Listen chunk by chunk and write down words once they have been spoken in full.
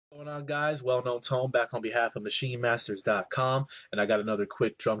on, guys? Well-known Tone back on behalf of MachineMasters.com, and I got another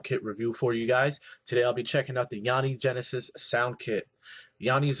quick drum kit review for you guys. Today I'll be checking out the Yanni Genesis Sound Kit.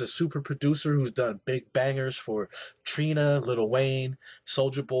 Yanni is a super producer who's done big bangers for Trina, Lil Wayne,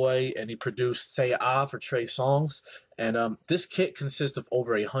 Soulja Boy, and he produced Say Ah for Trey Songz. And this kit consists of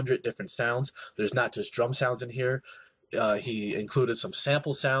over 100 different sounds. There's not just drum sounds in here. He included some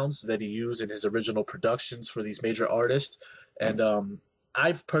sample sounds that he used in his original productions for these major artists. And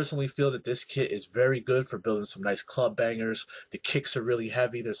I personally feel that this kit is very good for building some nice club bangers. The kicks are really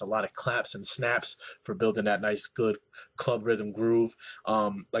heavy. There's a lot of claps and snaps for building that nice, good club rhythm groove.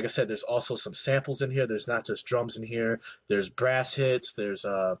 Like I said, there's also some samples in here. There's not just drums in here. There's brass hits. There's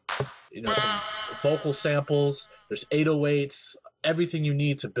some vocal samples. There's 808s. Everything you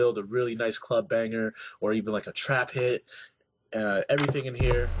need to build a really nice club banger or even like a trap hit. Everything in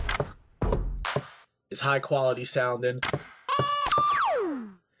here is high quality sounding.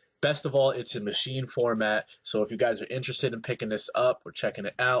 Best of all, it's in machine format, so if you guys are interested in picking this up or checking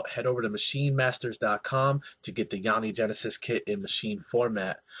it out, head over to MachineMasters.com to get the Yanni Genesis kit in machine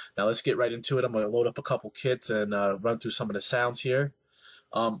format. Now let's get right into it. I'm going to load up a couple kits and run through some of the sounds here.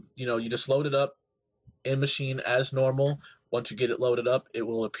 You just load it up in machine as normal. Once you get it loaded up, it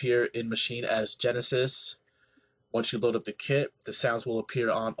will appear in machine as Genesis. Once you load up the kit, the sounds will appear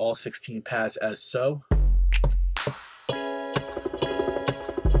on all 16 pads as so.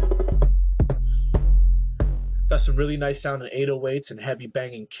 Got some really nice sounding 808s and heavy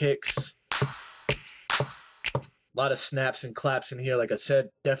banging kicks. A lot of snaps and claps in here. Like I said,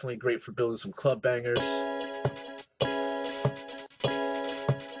 definitely great for building some club bangers.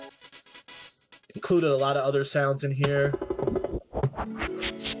 Included a lot of other sounds in here.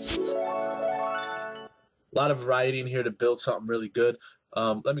 A lot of variety in here to build something really good.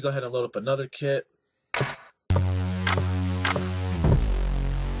 Let me go ahead and load up another kit.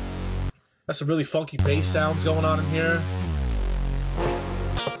 Got some really funky bass sounds going on in here.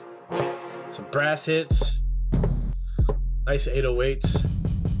 Some brass hits. Nice 808s.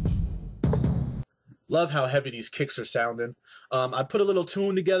 Love how heavy these kicks are sounding. I put a little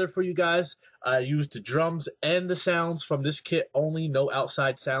tune together for you guys. I used the drums and the sounds from this kit only, no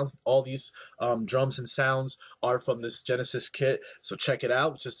outside sounds. All these drums and sounds are from this Genesis kit, so check it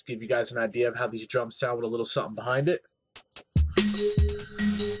out just to give you guys an idea of how these drums sound with a little something behind it.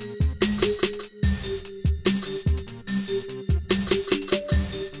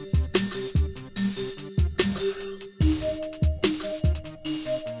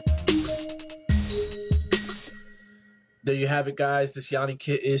 There you have it, guys. This Yanni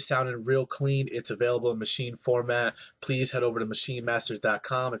kit is sounding real clean. It's available in machine format. Please head over to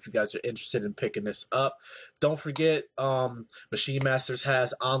MachineMasters.com if you guys are interested in picking this up. Don't forget, Machine Masters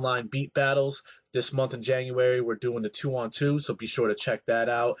has online beat battles. This month in January, we're doing the 2-on-2, so be sure to check that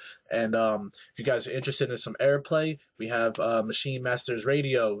out. And if you guys are interested in some airplay, we have Machine Masters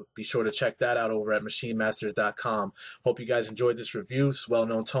Radio. Be sure to check that out over at MachineMasters.com. Hope you guys enjoyed this review. It's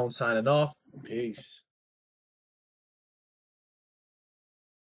Well-Known Tone signing off. Peace.